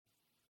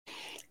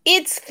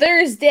It's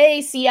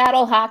Thursday,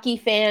 Seattle hockey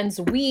fans.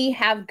 We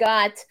have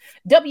got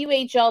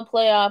WHL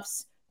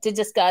playoffs to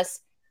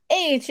discuss,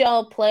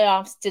 AHL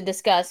playoffs to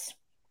discuss,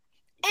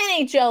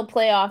 NHL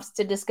playoffs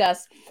to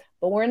discuss,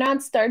 but we're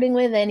not starting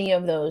with any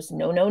of those.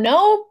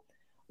 No.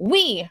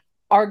 We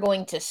are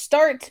going to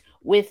start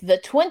with the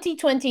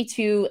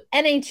 2022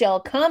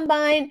 NHL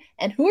Combine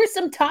and who are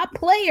some top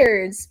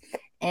players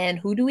and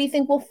who do we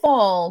think will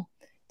fall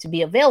to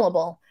be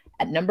available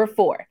at number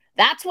 4.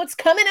 That's what's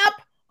coming up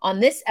on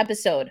this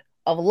episode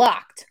of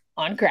Locked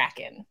on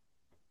Kraken.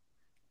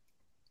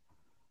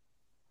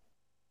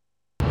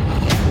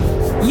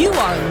 You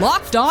are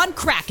Locked on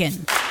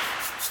Kraken,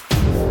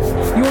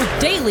 your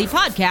daily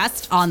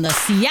podcast on the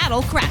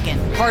Seattle Kraken,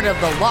 part of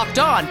the Locked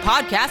On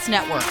Podcast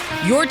Network,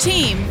 your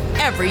team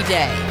every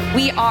day.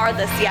 We are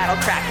the Seattle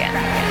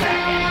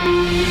Kraken.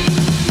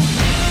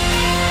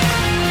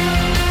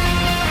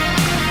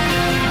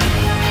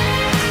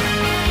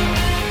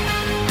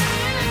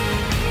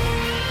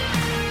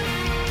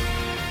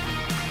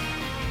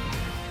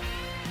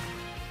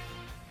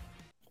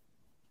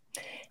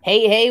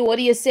 Hey, what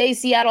do you say,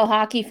 Seattle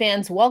hockey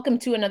fans? Welcome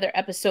to another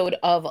episode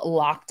of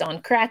Locked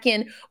on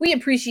Kraken. We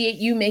appreciate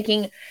you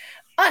making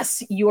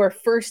us your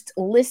first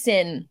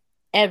listen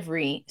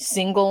every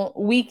single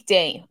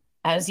weekday.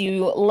 As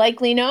you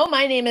likely know,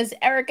 my name is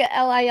Erica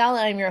L.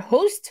 Ayala. I'm your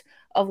host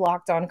of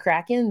Locked on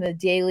Kraken, the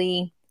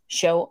daily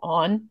show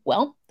on,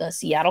 the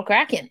Seattle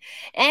Kraken.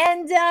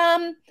 And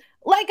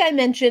like I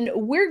mentioned,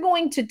 we're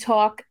going to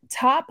talk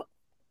top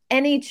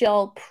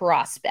NHL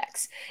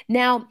prospects.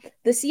 Now,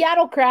 the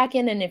Seattle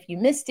Kraken, and if you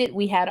missed it,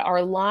 we had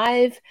our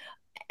live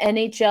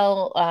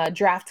NHL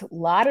draft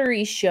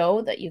lottery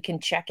show that you can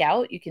check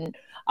out.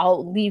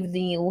 I'll leave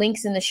the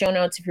links in the show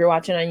notes. If you're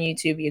watching on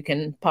YouTube, you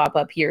can pop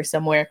up here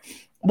somewhere.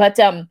 But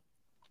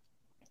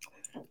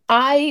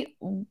I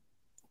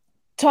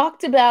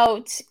talked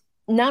about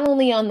not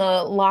only on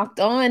the Locked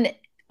On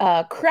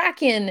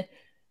Kraken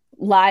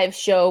live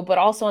show, but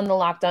also on the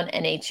Locked On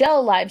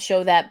NHL live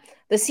show that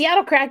the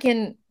Seattle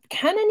Kraken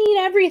kind of need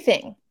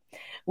everything.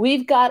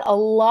 We've got a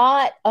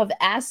lot of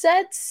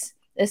assets,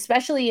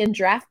 especially in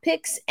draft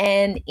picks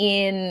and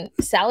in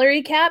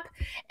salary cap,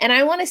 and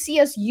I want to see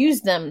us use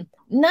them,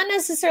 not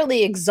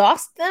necessarily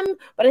exhaust them,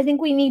 but I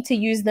think we need to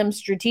use them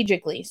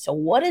strategically. So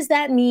what does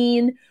that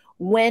mean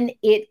when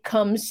it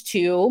comes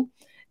to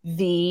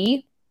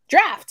the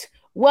draft?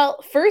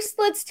 Well, first,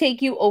 let's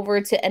take you over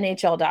to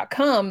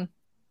NHL.com.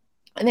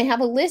 And they have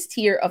a list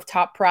here of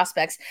top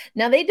prospects.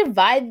 Now, they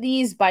divide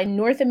these by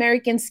North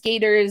American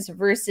skaters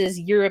versus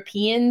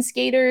European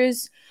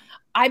skaters.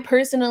 I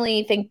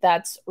personally think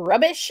that's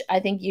rubbish. I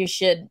think you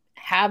should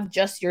have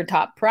just your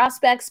top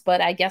prospects,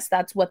 but I guess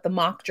that's what the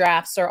mock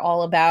drafts are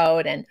all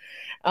about. And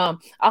I'll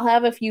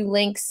have a few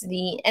links.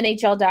 The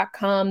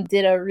NHL.com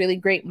did a really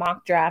great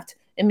mock draft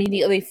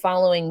immediately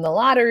following the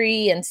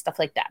lottery and stuff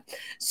like that.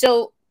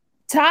 So,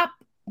 top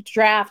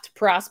draft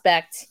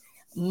prospect.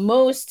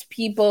 Most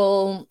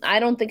people,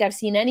 I don't think I've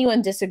seen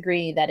anyone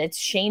disagree that it's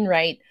Shane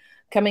Wright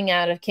coming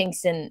out of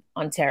Kingston,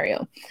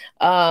 Ontario,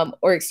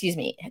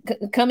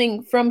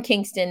 coming from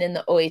Kingston in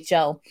the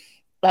OHL.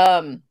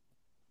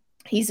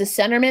 He's a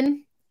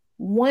centerman,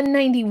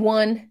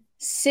 191,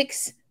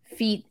 6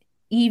 feet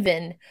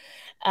even.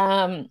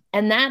 And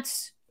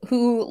that's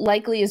who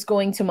likely is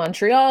going to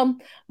Montreal.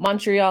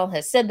 Montreal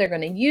has said they're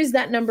going to use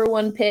that number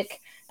 1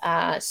 pick.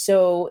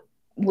 So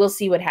we'll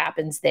see what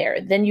happens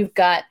there. Then you've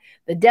got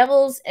the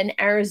Devils and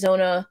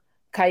Arizona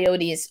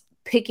Coyotes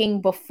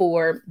picking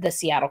before the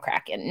Seattle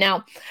Kraken.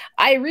 Now,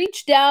 I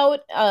reached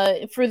out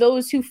for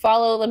those who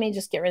follow. Let me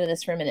just get rid of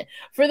this for a minute.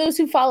 For those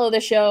who follow the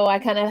show, I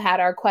kind of had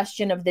our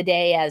question of the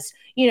day as,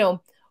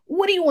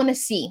 what do you want to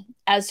see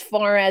as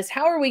far as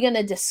how are we going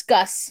to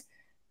discuss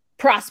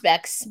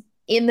prospects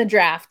in the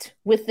draft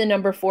with the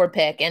number 4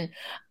 pick? And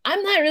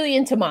I'm not really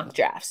into mock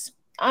drafts.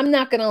 I'm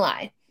not going to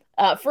lie,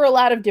 for a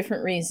lot of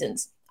different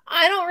reasons.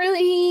 I don't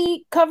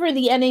really cover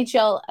the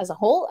NHL as a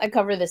whole. I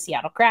cover the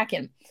Seattle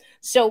Kraken.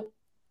 So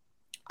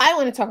I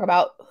want to talk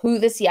about who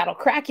the Seattle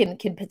Kraken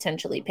can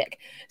potentially pick.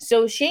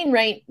 So Shane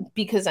Wright,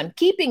 because I'm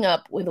keeping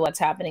up with what's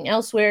happening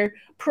elsewhere,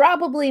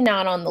 probably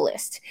not on the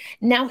list.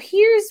 Now,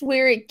 here's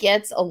where it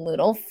gets a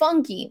little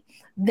funky.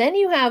 Then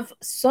you have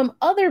some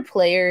other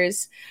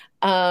players,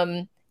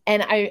 and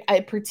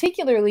I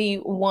particularly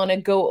want to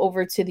go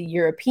over to the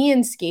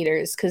European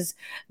skaters because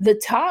the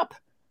top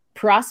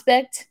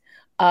prospect,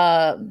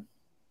 the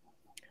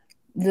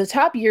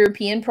top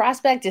European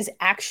prospect is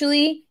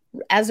actually,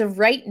 as of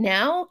right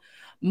now,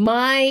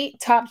 my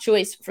top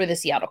choice for the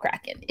Seattle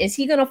Kraken. Is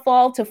he going to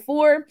fall to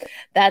 4?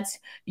 That's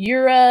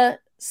Juraj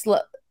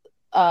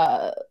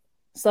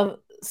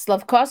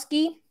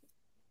Slafkovsky.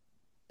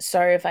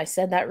 Sorry if I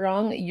said that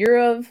wrong.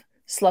 Juraj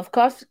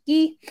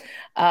Slafkovsky,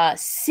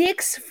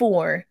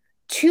 6'4",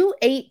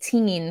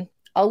 218,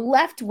 a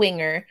left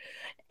winger,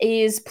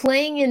 is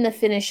playing in the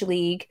Finnish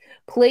league,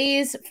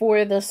 plays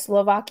for the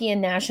Slovakian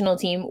national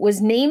team,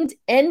 was named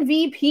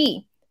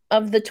MVP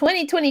of the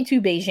 2022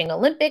 Beijing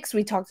Olympics.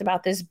 We talked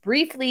about this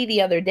briefly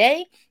the other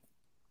day.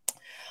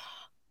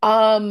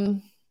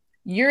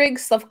 Jurek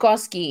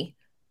Slavkovsky,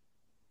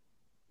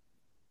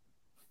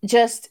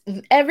 just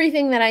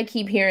everything that I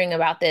keep hearing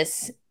about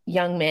this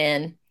young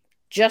man,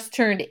 just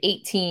turned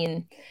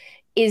 18,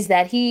 is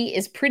that he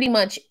is pretty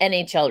much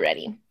NHL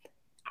ready.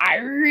 I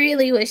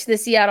really wish the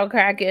Seattle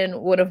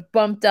Kraken would have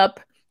bumped up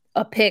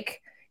a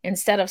pick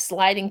instead of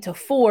sliding to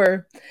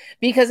 4,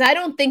 because I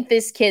don't think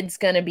this kid's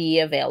going to be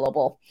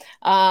available,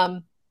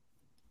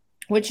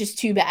 which is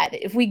too bad.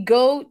 If we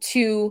go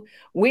to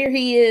where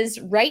he is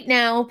right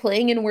now,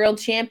 playing in World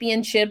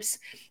Championships,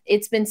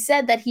 it's been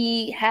said that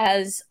he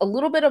has a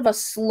little bit of a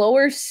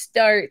slower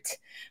start,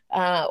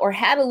 or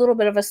had a little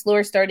bit of a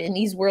slower start in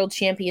these World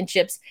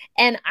Championships.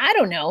 And I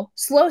don't know,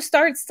 slow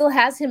start still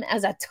has him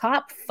as a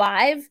top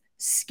 5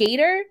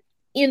 skater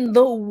in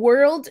the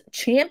World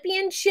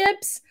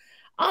Championships.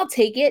 I'll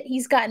take it.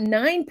 He's got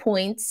 9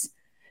 points.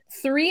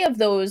 3 of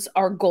those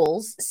are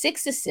goals,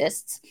 6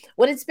 assists.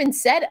 What it's been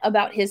said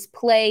about his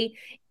play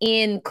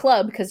in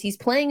club, because he's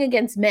playing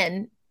against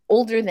men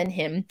older than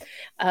him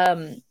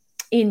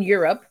in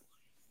Europe,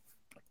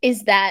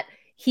 is that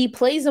he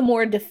plays a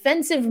more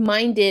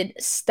defensive-minded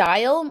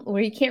style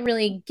where he can't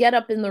really get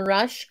up in the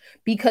rush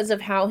because of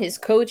how his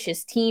coach,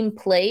 his team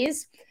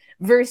plays,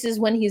 versus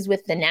when he's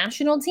with the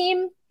national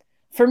team.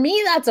 For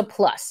me, that's a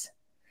plus.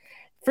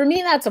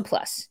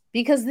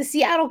 Because the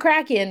Seattle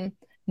Kraken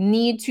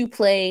need to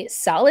play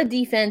solid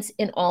defense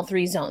in all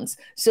 3 zones.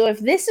 So if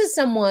this is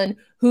someone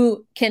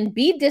who can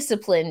be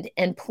disciplined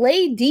and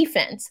play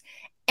defense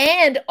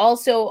and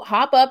also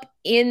hop up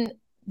in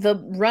the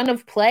run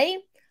of play,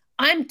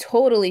 I'm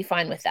totally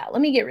fine with that.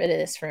 Let me get rid of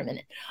this for a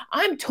minute.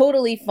 I'm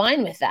totally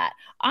fine with that.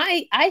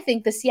 I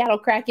think the Seattle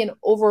Kraken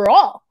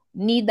overall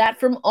need that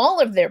from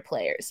all of their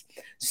players.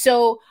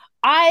 So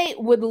I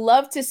would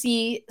love to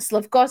see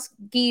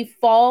Slavkovsky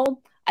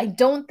fall. I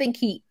don't think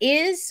he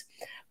is,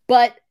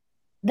 but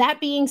that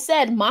being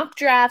said, mock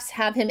drafts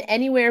have him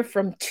anywhere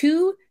from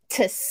 2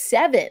 to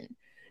 7.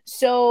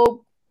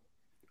 So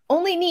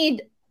only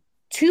need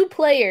 2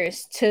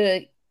 players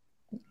to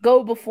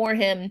go before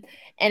him.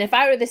 And if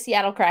I were the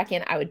Seattle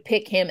Kraken, I would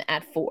pick him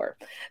at 4.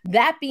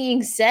 That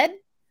being said,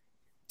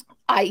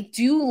 I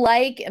do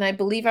like, and I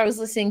believe I was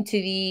listening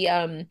to the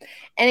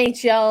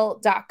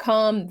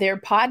NHL.com, their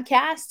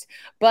podcast,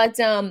 but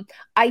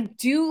I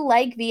do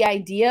like the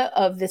idea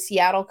of the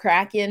Seattle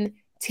Kraken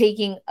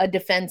taking a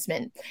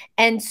defenseman.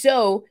 And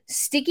so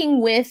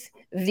sticking with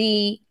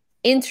the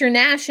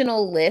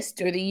international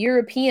list or the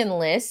European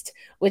list,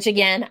 which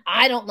again,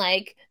 I don't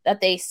like that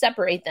they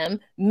separate them.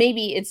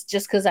 Maybe it's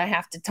just because I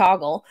have to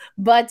toggle.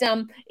 But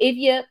if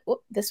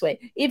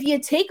you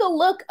take a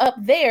look up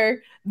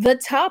there, the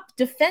top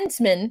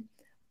defenseman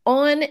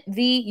on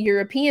the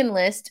European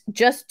list,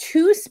 just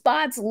 2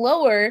 spots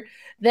lower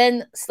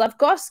than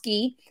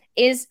Slavkovsky,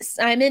 is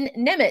Simon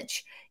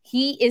Nemec.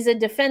 He is a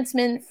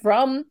defenseman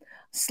from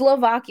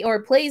Slovakia,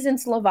 or plays in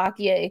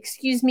Slovakia,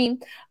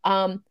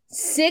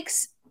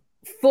 6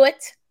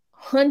 foot,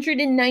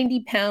 190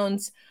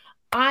 pounds.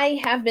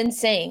 I have been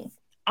saying,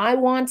 I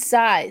want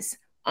size.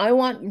 I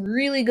want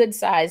really good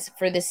size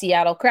for the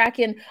Seattle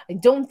Kraken. I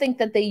don't think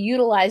that they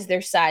utilize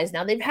their size.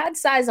 Now, they've had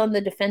size on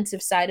the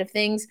defensive side of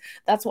things.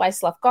 That's why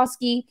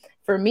Slavkovsky,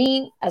 for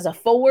me, as a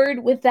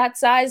forward with that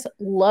size,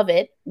 love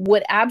it.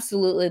 Would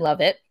absolutely love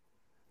it.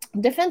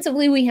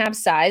 Defensively, we have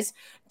size.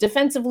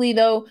 Defensively,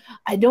 though,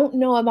 I don't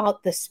know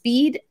about the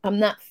speed. I'm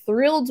not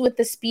thrilled with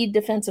the speed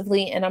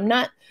defensively, and I'm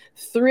not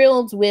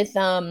thrilled with,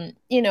 I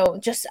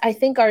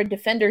think our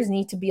defenders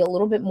need to be a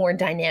little bit more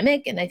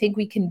dynamic, and I think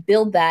we can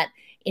build that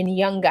in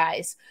young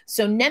guys.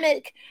 So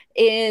Nemec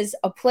is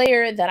a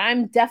player that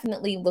I'm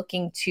definitely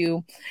looking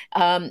to.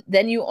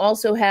 Then you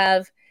also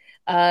have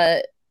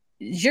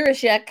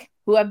Jiricek,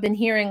 who I've been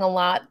hearing a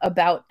lot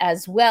about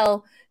as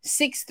well,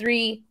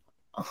 6'3",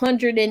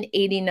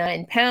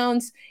 189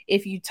 pounds.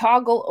 If you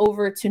toggle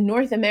over to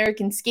North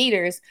American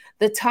skaters,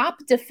 the top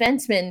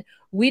defenseman,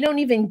 we don't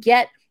even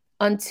get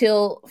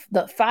until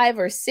the 5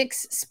 or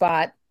 6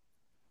 spot.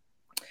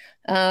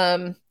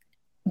 But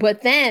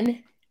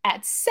then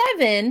at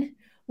 7,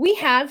 we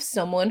have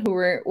someone who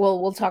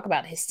we'll talk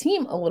about his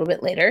team a little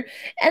bit later,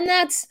 and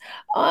that's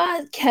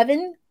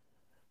Kevin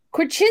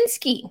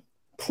Korchinski,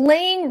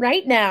 playing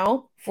right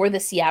now for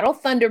the Seattle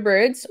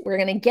Thunderbirds. We're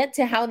going to get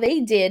to how they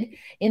did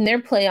in their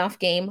playoff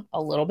game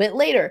a little bit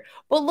later.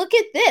 But look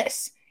at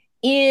this.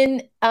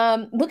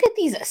 Look at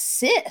these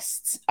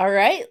assists, all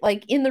right?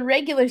 Like in the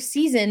regular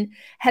season,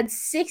 had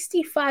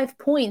 65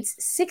 points,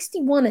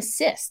 61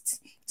 assists.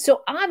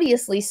 So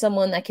obviously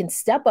someone that can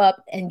step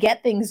up and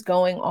get things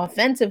going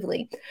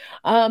offensively.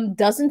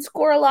 Doesn't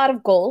score a lot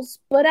of goals,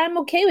 but I'm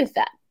okay with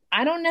that.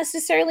 I don't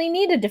necessarily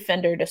need a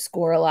defender to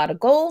score a lot of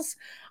goals.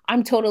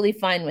 I'm totally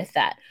fine with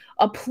that.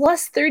 A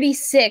plus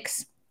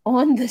 36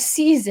 on the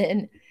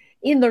season,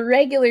 in the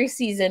regular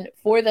season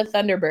for the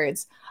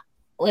Thunderbirds.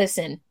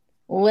 Listen,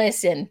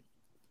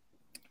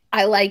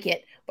 I like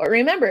it. But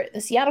remember,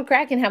 the Seattle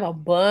Kraken have a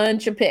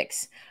bunch of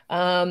picks.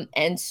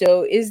 And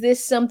so is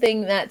this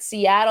something that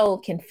Seattle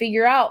can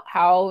figure out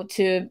how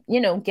to,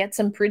 get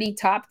some pretty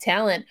top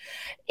talent?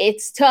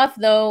 It's tough,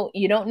 though.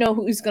 You don't know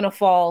who's going to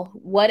fall,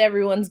 what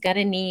everyone's going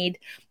to need.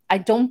 I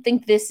don't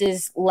think this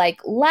is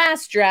like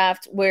last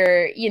draft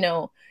where,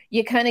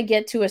 you kind of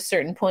get to a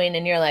certain point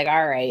and you're like,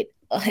 all right,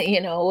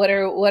 what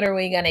are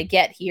we going to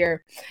get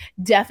here?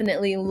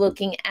 Definitely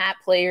looking at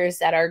players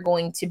that are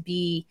going to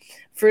be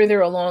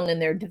further along in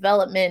their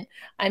development.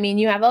 I mean,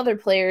 you have other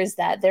players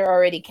that they're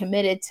already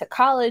committed to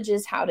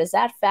colleges. How does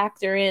that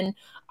factor in?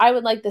 I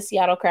would like the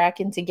Seattle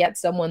Kraken to get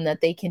someone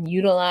that they can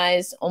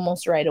utilize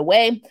almost right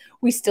away.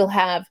 We still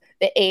have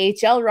the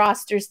AHL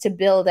rosters to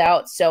build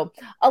out. So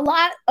a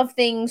lot of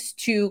things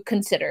to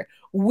consider.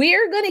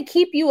 We're going to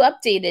keep you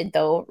updated,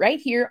 though, right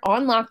here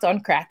on Locked On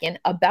Kraken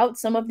about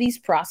some of these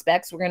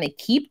prospects. We're going to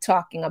keep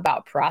talking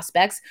about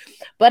prospects,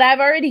 but I've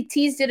already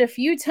teased it a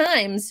few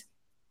times.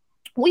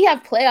 We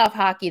have playoff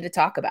hockey to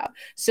talk about.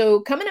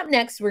 So coming up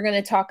next, we're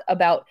going to talk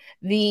about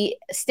the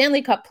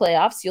Stanley Cup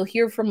playoffs. You'll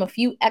hear from a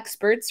few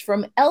experts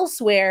from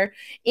elsewhere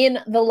in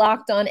the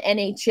Locked On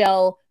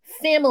NHL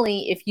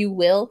family, if you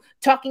will,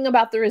 talking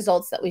about the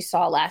results that we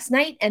saw last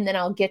night. And then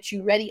I'll get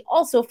you ready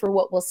also for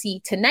what we'll see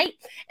tonight.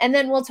 And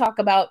then we'll talk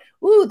about,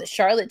 the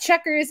Charlotte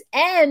Checkers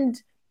and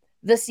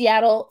the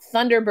Seattle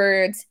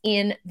Thunderbirds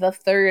in the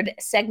third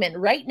segment.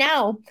 Right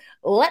now,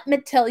 let me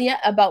tell you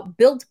about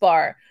Built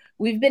Bar.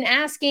 We've been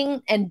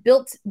asking, and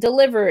Built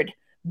delivered.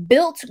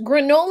 Built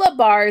granola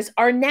bars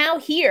are now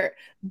here.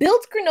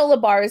 Built granola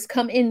bars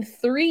come in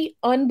 3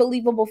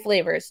 unbelievable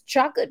flavors: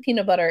 chocolate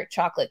peanut butter,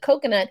 chocolate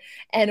coconut,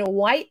 and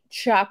white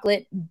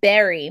chocolate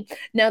berry.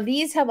 Now,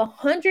 these have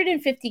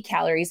 150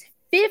 calories,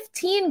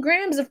 15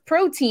 grams of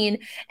protein,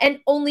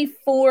 and only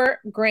 4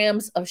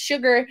 grams of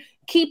sugar,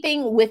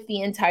 keeping with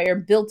the entire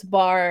Built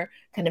Bar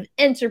kind of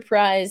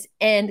enterprise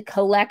and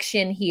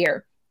collection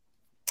here.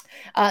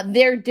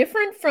 They're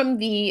different from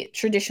the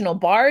traditional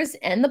bars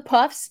and the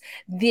puffs.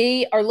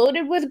 They are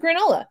loaded with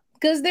granola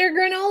because they're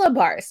granola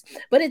bars,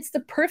 but it's the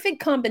perfect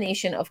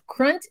combination of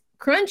crunch,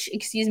 and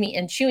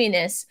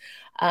chewiness,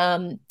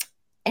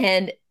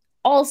 and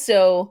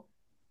also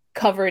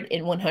covered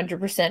in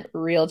 100%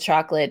 real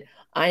chocolate.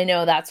 I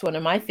know that's one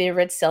of my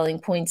favorite selling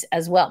points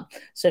as well.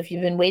 So if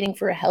you've been waiting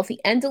for a healthy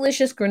and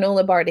delicious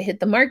granola bar to hit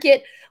the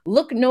market,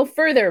 look no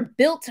further.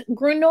 Built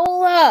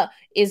Granola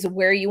is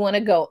where you want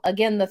to go.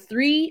 Again, the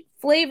 3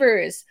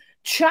 flavors: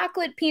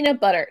 chocolate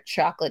peanut butter,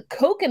 chocolate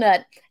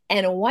coconut,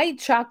 and white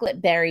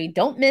chocolate berry.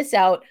 Don't miss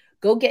out.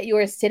 Go get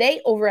yours today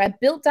over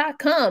at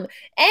built.com.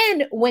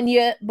 And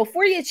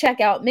before you check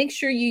out, make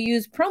sure you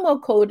use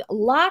promo code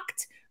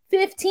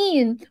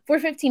LOCKED15 for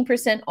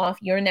 15% off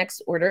your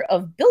next order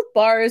of Built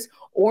Bars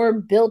or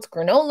Built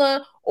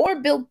Granola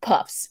or Built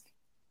Puffs.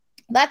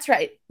 That's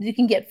right. You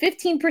can get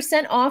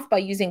 15% off by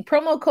using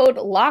promo code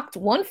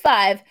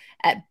LOCKED15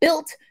 at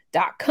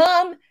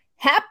built.com.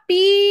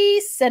 Happy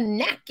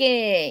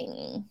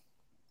snacking.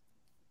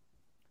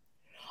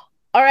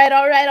 All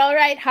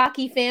right,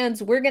 hockey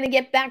fans. We're going to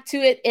get back to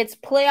it. It's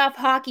playoff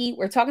hockey.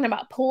 We're talking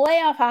about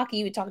playoff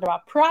hockey. We talked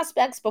about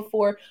prospects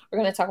before. We're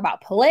going to talk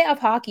about playoff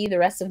hockey the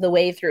rest of the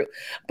way through.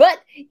 But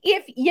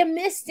if you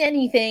missed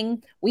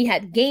anything, we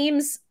had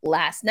games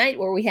last night,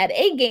 or we had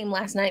a game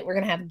last night. We're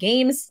going to have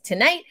games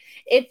tonight.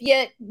 If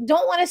you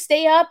don't want to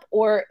stay up,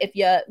 or if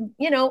you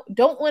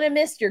don't want to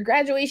miss your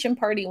graduation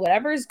party,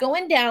 whatever's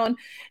going down,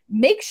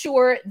 make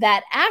sure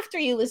that after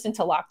you listen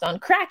to Locked On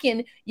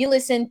Kraken, you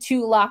listen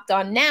to Locked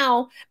On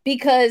Now,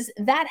 because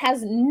that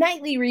has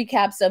nightly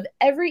recaps of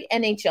every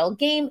NHL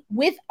game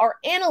with our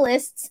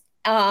analysts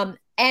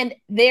and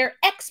their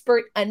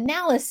expert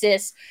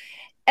analysis,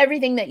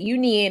 everything that you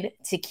need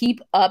to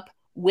keep up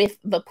with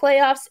the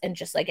playoffs, and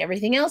just like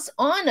everything else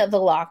on the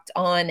Locked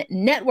On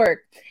Network.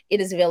 It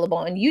is available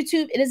on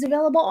YouTube. It is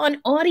available on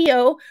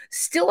audio,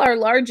 still our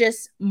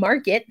largest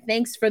market.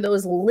 Thanks for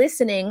those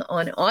listening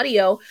on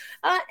audio.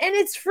 And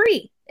it's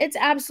free. It's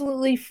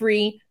absolutely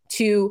free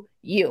to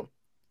you.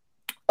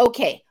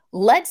 Okay,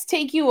 let's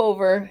take you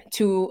over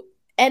to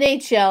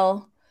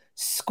NHL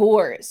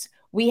scores.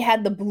 We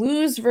had the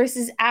Blues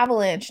versus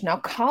Avalanche. Now,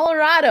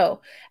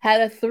 Colorado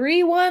had a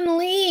 3-1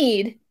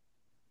 lead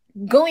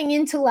going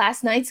into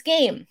last night's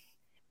game,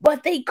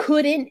 but they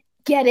couldn't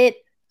get it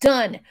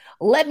done.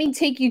 Let me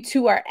take you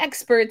to our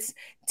experts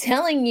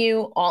telling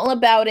you all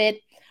about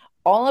it,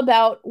 all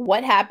about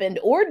what happened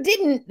or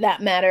didn't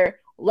that matter.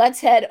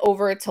 Let's head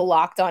over to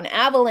Locked On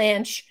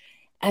Avalanche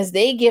as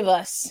they give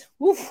us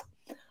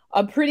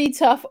a pretty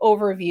tough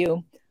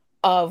overview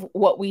of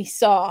what we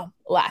saw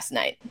last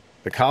night.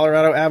 The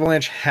Colorado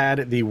Avalanche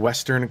had the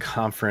Western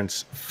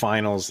Conference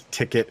Finals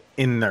ticket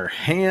in their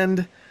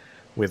hand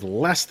with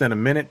less than a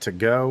minute to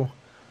go,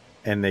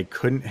 and they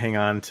couldn't hang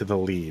on to the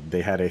lead.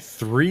 They had a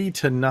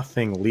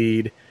 3-0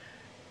 lead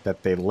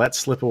that they let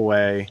slip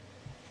away.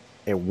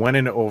 It went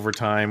into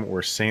overtime,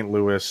 where St.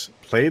 Louis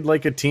played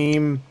like a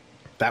team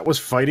that was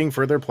fighting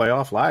for their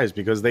playoff lives,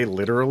 because they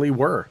literally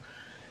were.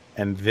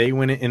 And they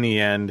win it in the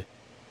end.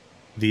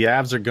 The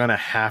Avs are going to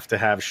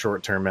have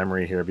short-term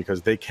memory here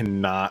because they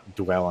cannot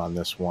dwell on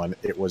this one.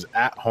 It was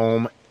at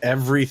home.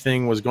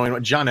 Everything was going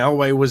on. John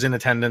Elway was in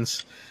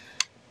attendance,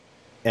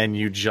 and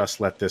you just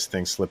let this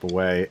thing slip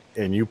away.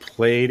 And you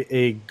played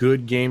a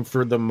good game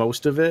for the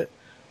most of it,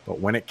 but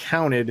when it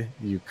counted,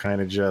 you kind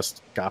of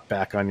just got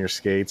back on your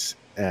skates,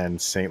 and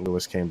St.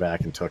 Louis came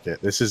back and took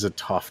it. This is a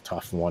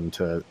tough one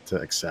to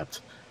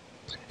accept.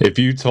 If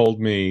you told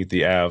me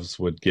the Avs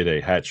would get a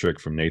hat trick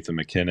from Nathan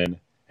MacKinnon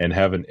and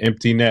have an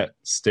empty net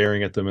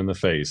staring at them in the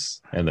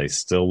face and they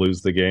still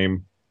lose the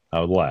game,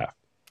 I would laugh.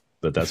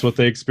 But that's what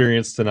they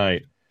experienced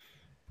tonight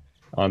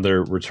on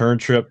their return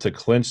trip to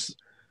clinch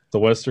the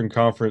Western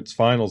Conference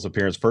Finals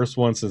appearance, first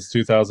one since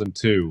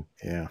 2002.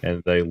 Yeah.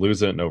 And they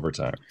lose it in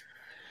overtime.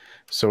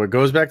 So it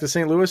goes back to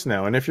St. Louis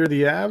now. And if you're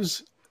the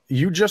Avs,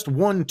 you just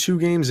won 2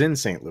 games in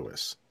St.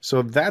 Louis.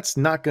 So that's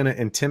not going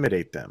to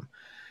intimidate them.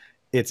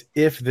 It's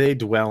if they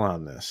dwell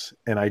on this.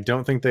 And I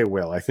don't think they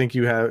will. I think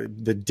you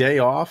have the day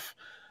off.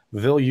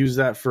 They'll use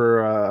that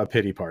for a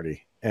pity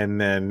party. And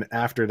then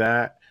after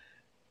that,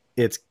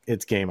 it's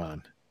game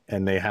on.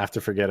 And they have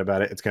to forget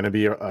about it. It's going to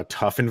be a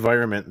tough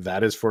environment.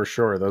 That is for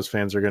sure. Those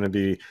fans are going to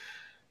be,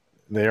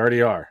 they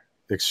already are,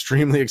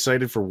 extremely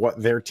excited for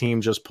what their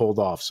team just pulled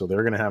off. So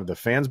they're going to have the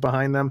fans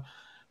behind them,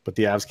 but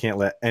the Avs can't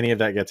let any of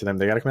that get to them.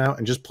 They got to come out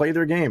and just play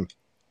their game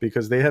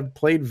because they have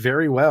played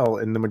very well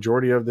in the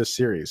majority of this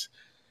series.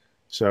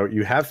 So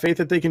you have faith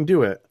that they can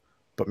do it.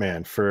 But,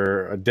 man,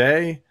 for a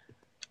day,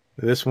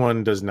 this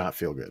one does not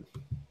feel good.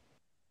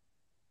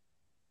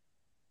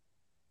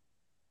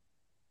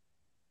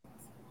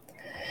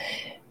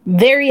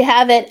 There you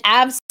have it,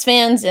 Avs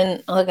fans.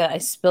 And look, I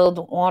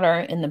spilled water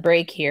in the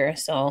break here,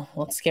 so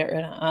let's get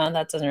rid of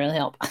that. Doesn't really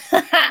help.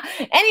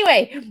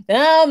 Anyway,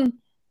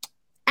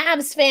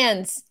 Avs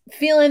fans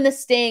feeling the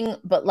sting,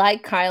 but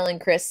like Kyle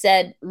and Chris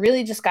said,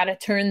 really just got to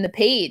turn the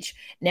page.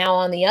 Now,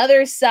 on the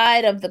other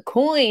side of the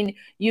coin,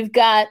 you've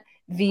got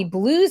the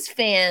Blues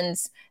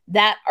fans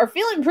that are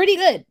feeling pretty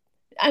good.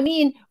 I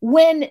mean,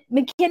 when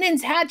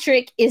MacKinnon's hat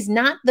trick is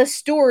not the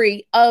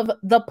story of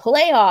the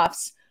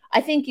playoffs, I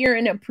think you're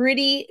in a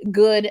pretty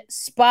good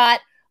spot.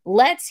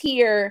 Let's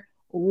hear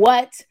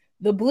what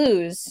the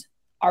Blues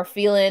are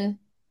feeling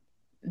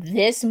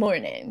this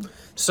morning.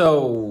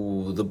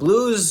 So the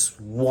Blues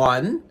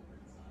won.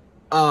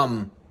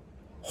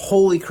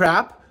 Holy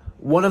crap.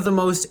 One of the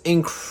most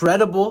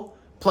incredible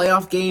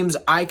playoff games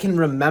I can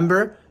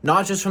remember,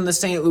 not just from the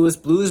St. Louis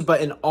Blues,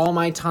 but in all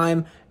my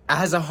time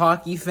as a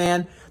hockey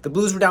fan. The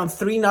Blues were down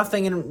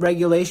 3-0 in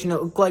regulation.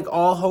 It looked like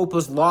all hope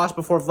was lost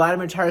before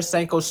Vladimir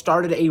Tarasenko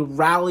started a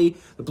rally.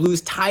 The Blues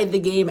tied the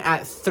game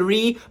at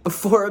 3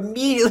 before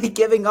immediately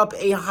giving up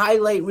a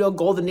highlight reel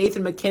goal to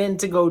Nathan MacKinnon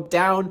to go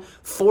down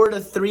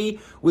 4-3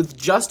 with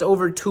just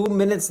over 2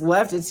 minutes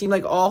left. It seemed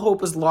like all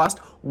hope was lost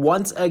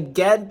once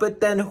again,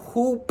 but then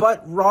who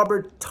but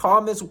Robert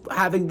Thomas,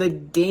 having the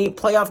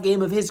playoff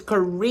game of his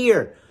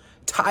career,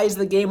 ties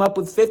the game up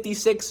with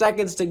 56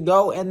 seconds to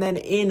go, and then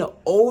in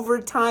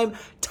overtime,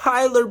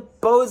 Tyler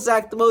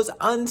Bozak, the most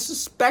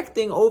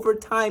unsuspecting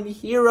overtime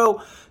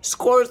hero,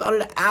 scores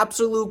on an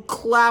absolute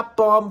clap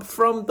bomb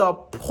from the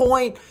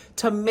point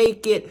to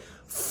make it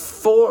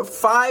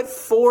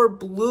 5-4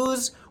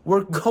 Blues.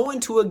 We're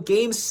going to a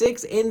Game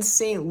 6 in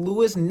St.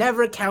 Louis.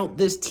 Never count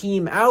this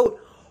team out.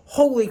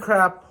 Holy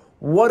crap,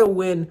 what a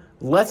win.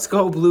 Let's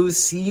go Blues.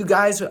 See you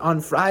guys on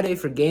Friday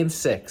for Game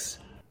 6.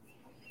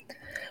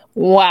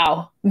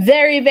 Wow.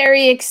 Very,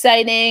 very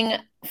exciting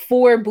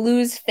for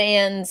Blues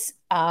fans.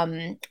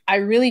 I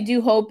really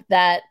do hope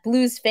that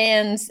Blues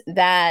fans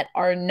that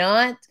are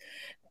not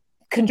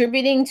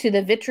contributing to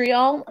the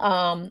vitriol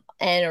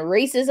and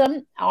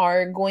racism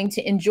are going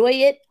to enjoy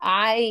it.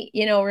 I,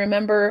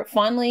 remember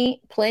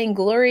fondly playing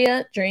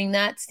Gloria during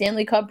that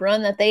Stanley Cup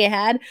run that they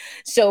had.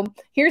 So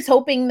here's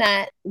hoping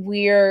that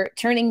we're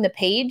turning the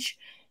page.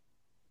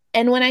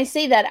 And when I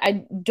say that,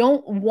 I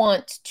don't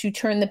want to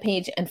turn the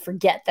page and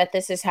forget that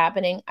this is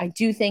happening. I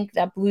do think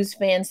that Blues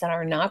fans that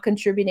are not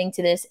contributing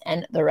to this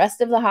and the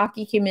rest of the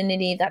hockey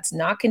community that's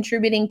not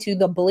contributing to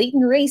the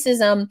blatant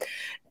racism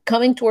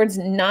coming towards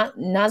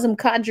Nazem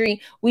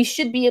Kadri, we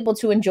should be able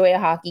to enjoy a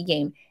hockey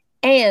game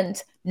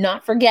and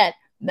not forget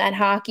that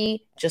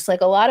hockey, just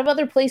like a lot of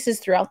other places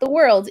throughout the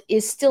world,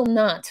 is still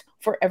not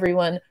for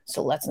everyone.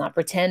 So let's not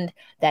pretend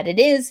that it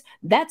is.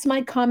 That's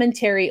my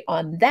commentary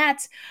on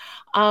that.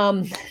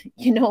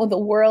 The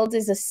world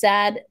is a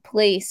sad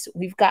place.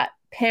 We've got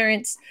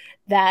parents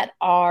that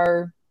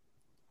are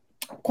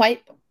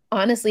quite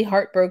honestly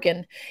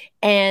heartbroken.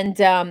 And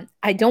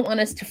I don't want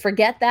us to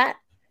forget that.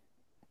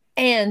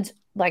 And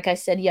like I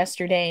said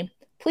yesterday,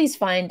 please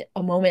find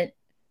a moment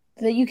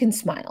that you can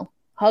smile.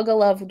 Hug a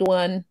loved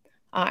one.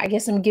 I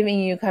guess I'm giving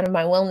you kind of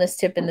my wellness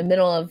tip in the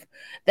middle of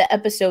the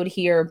episode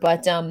here.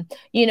 But,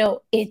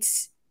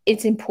 it's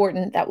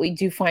important that we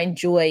do find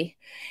joy.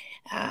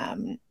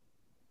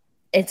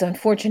 It's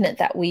unfortunate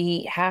that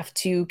we have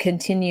to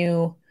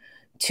continue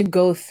to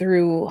go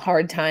through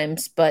hard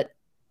times, but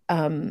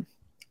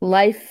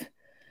life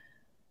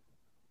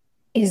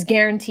is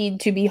guaranteed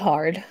to be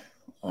hard.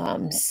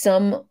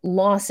 Some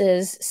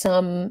losses,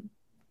 some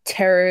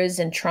terrors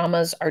and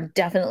traumas are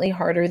definitely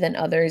harder than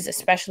others,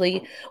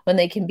 especially when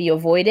they can be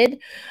avoided.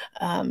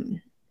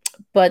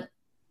 But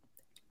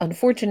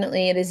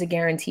unfortunately, it is a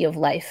guarantee of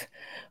life.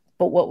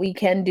 But what we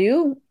can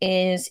do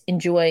is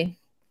enjoy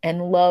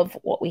and love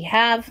what we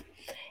have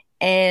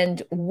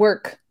and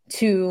work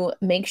to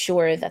make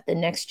sure that the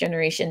next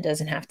generation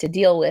doesn't have to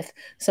deal with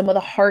some of the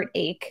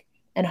heartache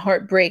and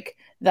heartbreak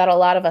that a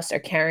lot of us are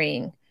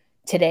carrying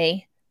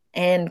today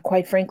and,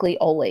 quite frankly,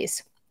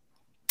 always.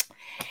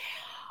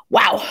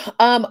 Wow.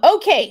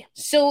 Okay,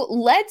 so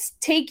let's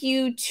take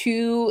you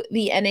to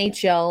the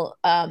NHL.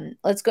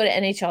 Let's go to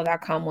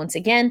NHL.com once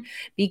again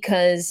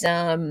because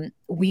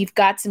we've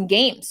got some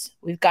games.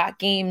 We've got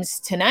games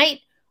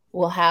tonight.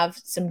 We'll have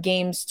some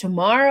games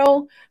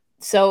tomorrow.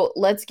 So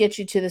let's get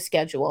you to the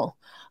schedule.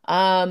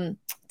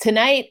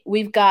 Tonight,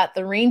 we've got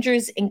the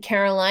Rangers in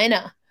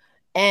Carolina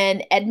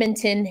and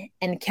Edmonton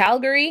and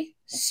Calgary.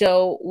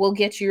 So we'll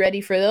get you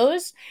ready for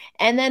those.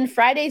 And then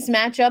Friday's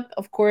matchup,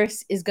 of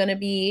course, is going to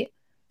be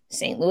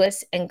St.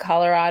 Louis and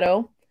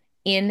Colorado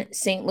in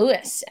St.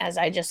 Louis, as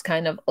I just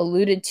kind of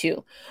alluded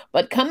to.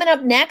 But coming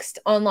up next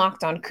on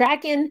Locked On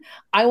Kraken,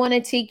 I want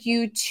to take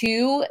you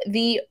to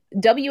the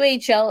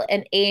WHL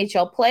and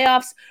AHL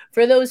playoffs.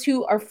 For those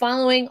who are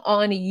following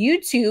on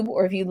YouTube,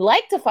 or if you'd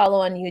like to follow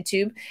on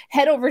YouTube,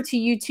 head over to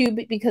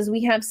YouTube because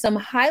we have some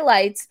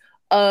highlights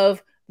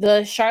of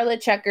the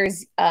Charlotte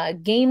Checkers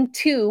Game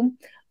 2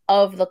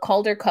 of the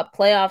Calder Cup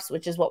playoffs,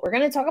 which is what we're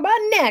going to talk about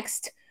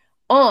next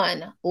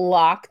on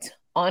Locked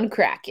on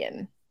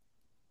Kraken.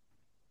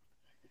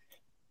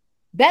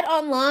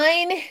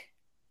 BetOnline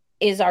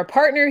is our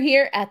partner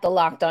here at the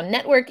Locked On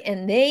Network,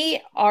 and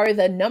they are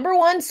the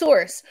 #1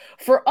 source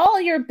for all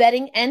your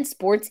betting and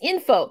sports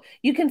info.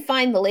 You can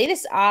find the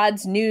latest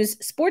odds, news,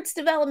 sports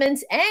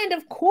developments, and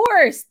of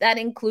course, that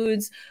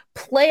includes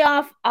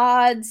playoff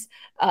odds,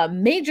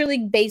 Major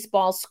League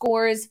Baseball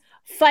scores,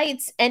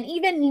 fights, and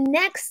even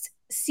next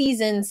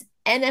season's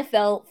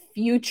NFL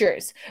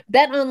futures.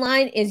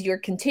 BetOnline is your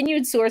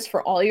continued source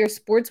for all your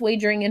sports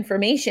wagering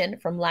information,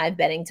 from live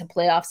betting to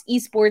playoffs,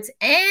 esports,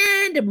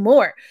 and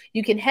more.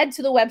 You can head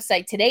to the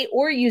website today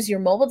or use your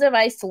mobile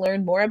device to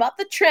learn more about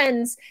the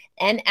trends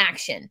and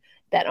action.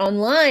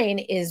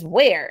 BetOnline is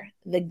where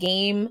the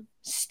game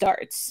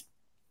starts.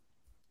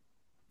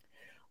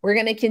 We're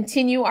going to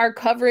continue our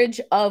coverage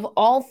of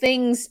all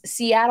things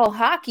Seattle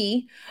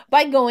hockey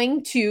by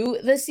going to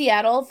the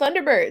Seattle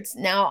Thunderbirds.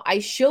 Now, I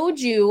showed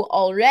you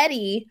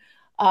already,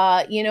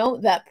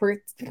 that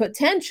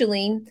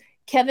potentially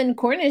Kevin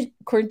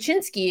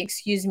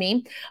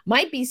Korchinski,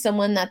 might be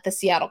someone that the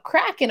Seattle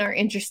Kraken are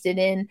interested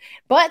in.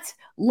 But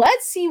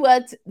let's see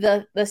what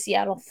the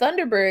Seattle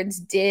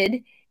Thunderbirds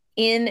did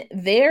in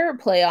their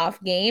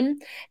playoff game.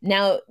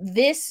 Now,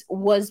 this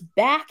was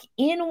back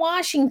in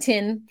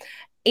Washington.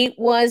 It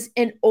was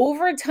an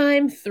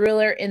overtime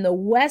thriller in the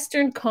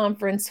Western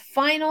Conference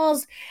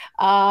Finals.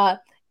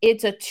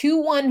 It's a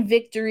 2-1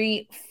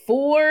 victory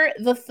for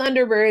the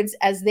Thunderbirds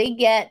as they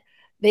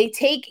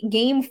take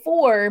Game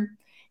 4,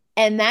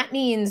 and that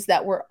means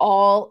that we're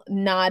all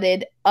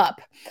knotted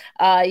up.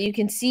 You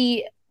can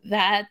see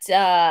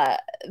that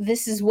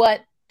this is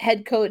what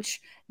head coach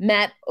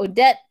Matt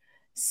Odette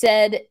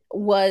said it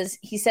was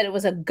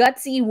a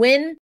gutsy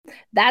win.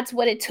 That's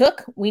what it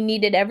took. We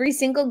needed every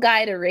single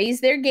guy to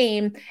raise their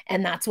game,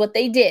 and that's what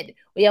they did.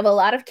 We have a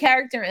lot of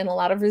character and a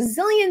lot of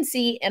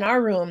resiliency in our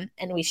room,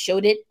 and we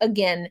showed it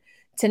again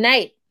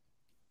tonight.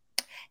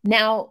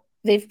 Now,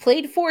 they've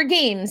played 4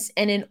 games,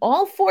 and in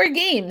all 4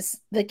 games,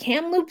 the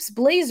Kamloops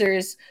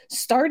Blazers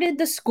started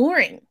the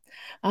scoring.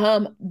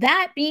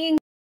 That being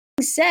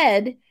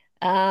said,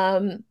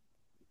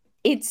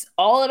 it's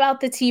all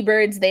about the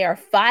T-Birds. They are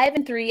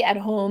 5-3 at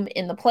home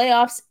in the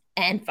playoffs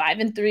and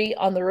 5-3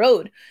 on the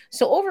road.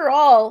 So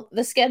overall,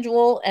 the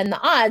schedule and the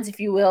odds, if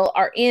you will,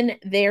 are in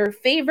their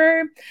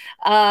favor.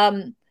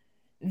 The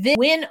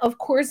win, of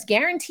course,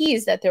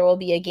 guarantees that there will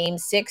be a Game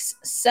 6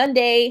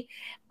 Sunday.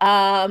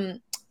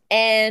 And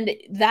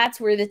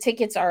that's where the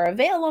tickets are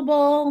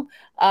available.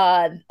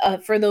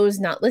 For those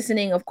not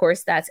listening, of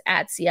course, that's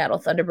at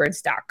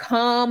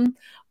SeattleThunderbirds.com,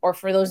 or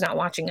for those not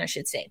watching, I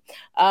should say.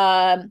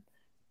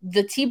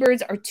 The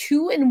T-Birds are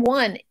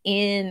 2-1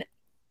 in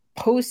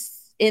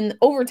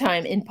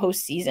overtime in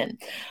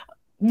postseason.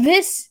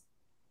 This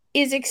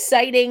is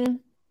exciting,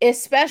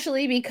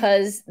 especially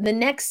because the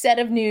next set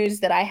of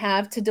news that I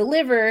have to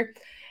deliver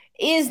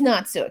is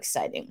not so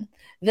exciting.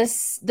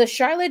 The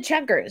Charlotte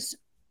Checkers,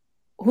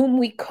 whom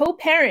we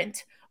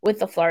co-parent with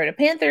the Florida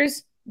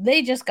Panthers,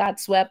 they just got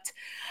swept.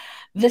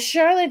 The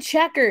Charlotte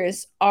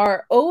Checkers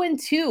are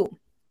 0-2.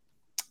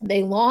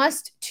 They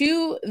lost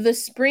to the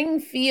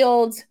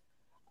Springfield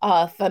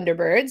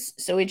Thunderbirds.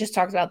 So we just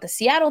talked about the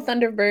Seattle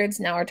Thunderbirds.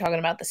 Now we're talking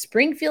about the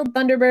Springfield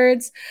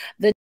Thunderbirds.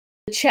 The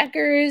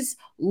Checkers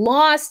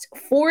lost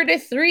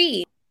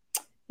 4-3.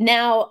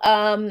 Now,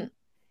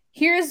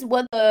 here's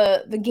what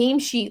the game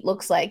sheet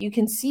looks like. You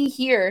can see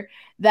here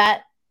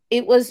that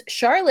it was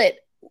Charlotte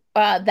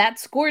that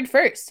scored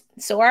first.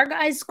 So our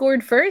guys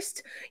scored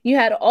first. You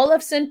had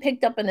Olofsson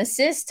picked up an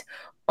assist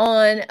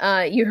on,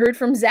 you heard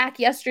from Zach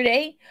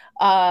yesterday.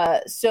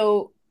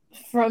 So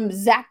from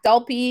Zach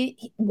Dalpe,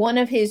 one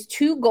of his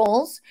 2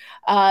 goals.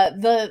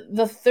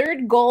 The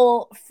third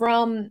goal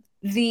from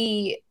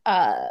the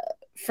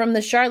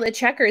Charlotte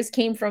Checkers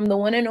came from the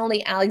one and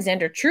only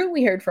Alexander True.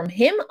 We heard from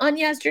him on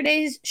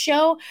yesterday's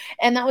show,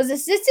 and that was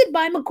assisted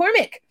by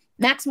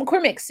Max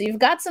McCormick. So you've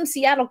got some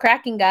Seattle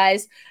Kraken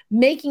guys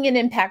making an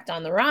impact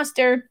on the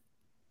roster.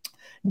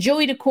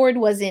 Joey Decord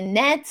was in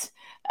net.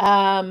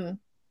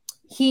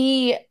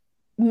 He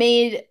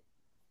made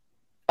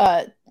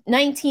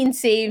 19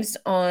 saves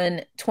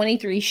on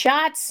 23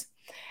 shots.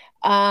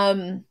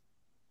 But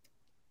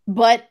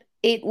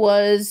it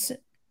was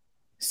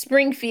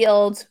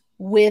Springfield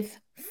with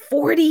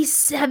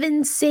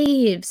 47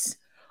 saves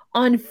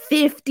on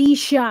 50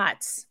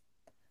 shots.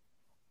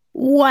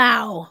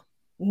 Wow.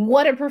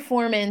 What a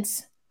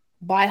performance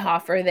by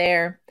Hofer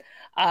there.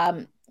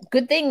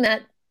 Good thing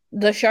that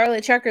the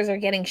Charlotte Checkers are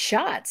getting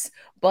shots,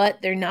 but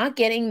they're not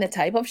getting the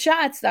type of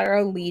shots that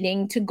are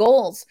leading to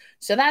goals.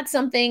 So that's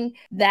something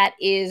that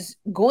is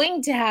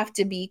going to have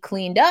to be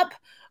cleaned up.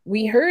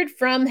 We heard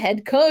from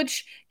head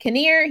coach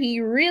Kinnear.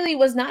 He really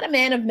was not a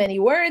man of many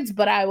words,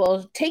 but I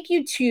will take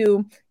you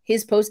to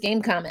his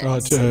post-game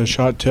comments. It's a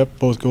shot tip.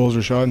 Both goals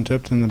are shot and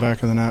tipped in the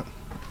back of the net.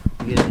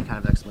 Did you get any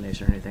kind of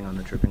explanation or anything on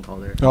the tripping call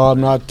there? No, I'm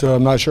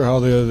not sure how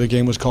the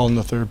game was called in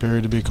the third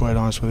period, to be quite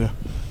honest with you.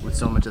 With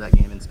so much of that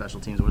game in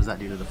special teams, what does that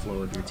do to the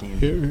flow of your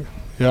team?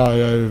 Yeah,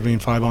 I mean,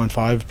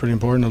 5-on-5, pretty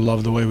important. I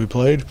love the way we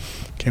played.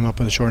 Came up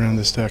with the short end of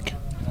the stick.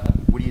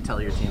 What do you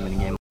tell your team in a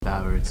game like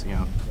that where it's,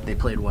 they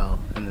played well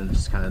and then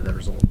just kind of the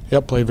result?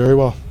 Yep, played very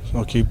well.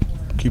 So keep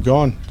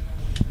going.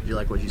 Did you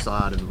like what you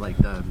saw out of the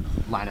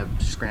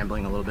lineup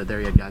scrambling a little bit there?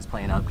 You had guys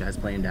playing up, guys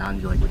playing down.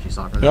 Did you like what you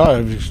saw from that? Yeah,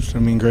 I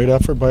mean, great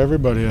effort by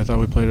everybody. I thought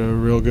we played a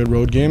real good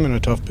road game in a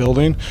tough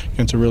building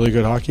against a really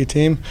good hockey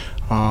team.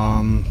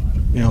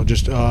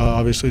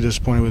 Obviously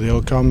disappointed with the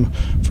outcome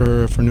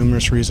for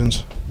numerous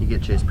reasons. You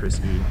get Chase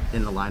Prisky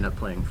in the lineup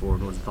playing forward.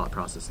 What was the thought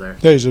process there?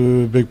 Yeah, he's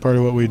a big part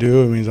of what we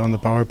do. I mean, he's on the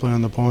power play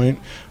on the point.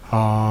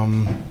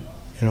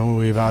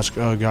 We've asked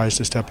guys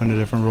to step into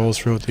different roles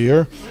throughout the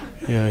year.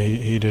 Yeah,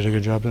 he did a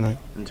good job tonight.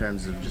 In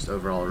terms of just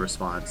overall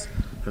response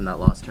from that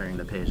loss, turning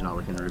the page, not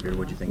looking in the rearview,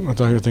 what do you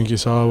think? I think you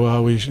saw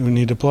how we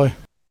need to play.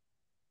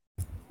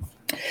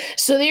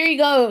 So there you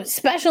go.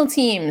 Special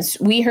teams.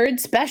 We heard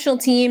special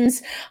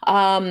teams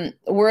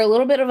were a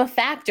little bit of a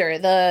factor.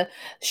 The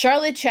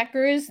Charlotte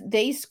Checkers,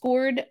 they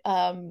scored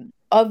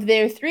of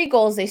their 3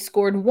 goals, they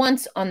scored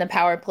once on the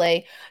power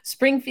play.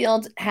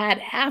 Springfield had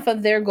half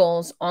of their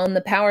goals on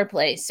the power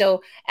play.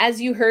 So as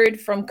you heard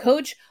from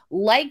Coach,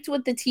 liked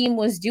what the team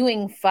was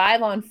doing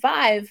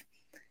 5-on-5,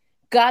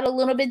 got a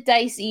little bit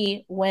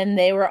dicey when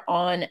they were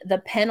on the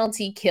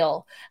penalty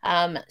kill.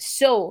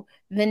 So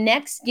the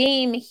next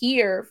game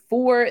here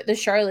for the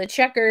Charlotte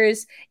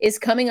Checkers is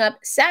coming up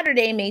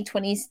Saturday, May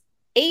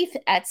 28th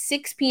at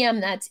 6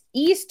 p.m. That's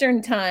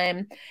Eastern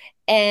time.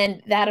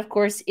 And that, of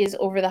course, is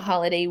over the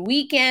holiday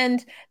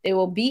weekend. They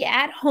will be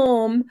at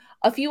home.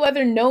 A few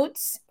other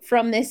notes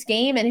from this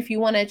game. And if you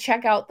want to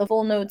check out the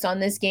full notes on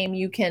this game,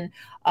 you can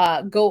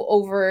go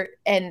over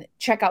and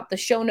check out the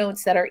show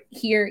notes that are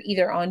here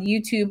either on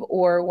YouTube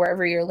or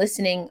wherever you're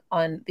listening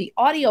on the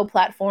audio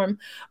platform.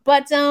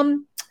 But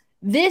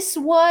this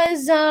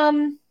was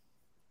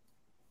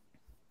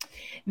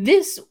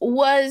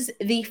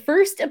the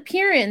first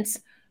appearance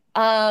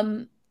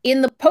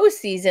in the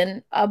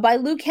postseason by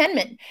Luke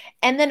Henman.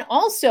 And then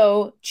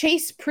also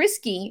Chase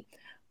Prisky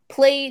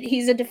played,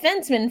 he's a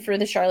defenseman for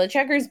the Charlotte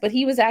Checkers, but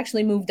he was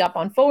actually moved up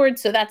on forward.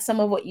 So that's some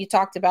of what you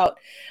talked about,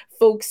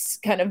 folks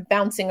kind of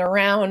bouncing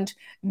around.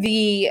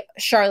 The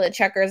Charlotte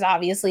Checkers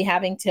obviously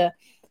having to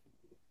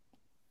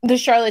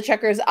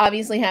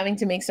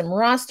make some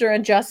roster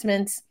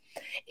adjustments.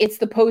 It's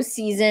the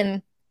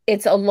postseason.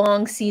 It's a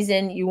long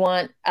season. You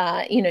want,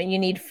 you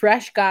need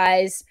fresh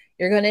guys.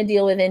 You're going to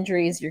deal with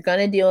injuries. You're going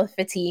to deal with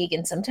fatigue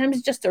and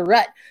sometimes just a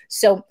rut.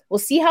 So we'll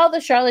see how the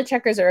Charlotte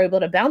Checkers are able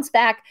to bounce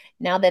back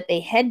now that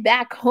they head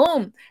back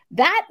home.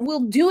 That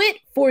will do it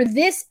for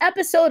this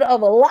episode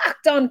of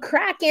Locked on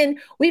Kraken.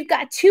 We've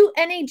got 2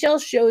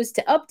 NHL shows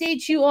to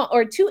update you on,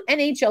 or 2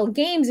 NHL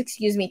games,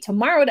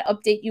 tomorrow to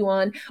update you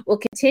on. We'll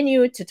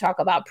continue to talk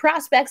about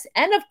prospects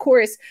and, of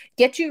course,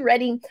 get you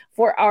ready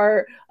for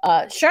our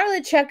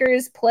Charlotte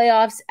Checkers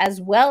playoffs, as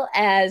well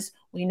as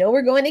we know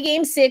we're going to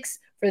Game 6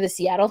 for the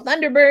Seattle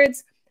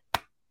Thunderbirds.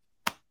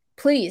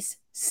 Please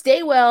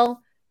stay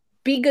well,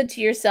 be good to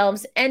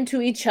yourselves and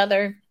to each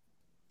other.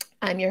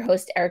 I'm your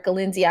host, Erica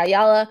Lindsay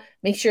Ayala.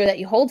 Make sure that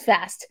you hold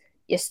fast,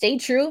 you stay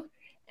true,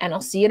 and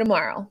I'll see you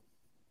tomorrow.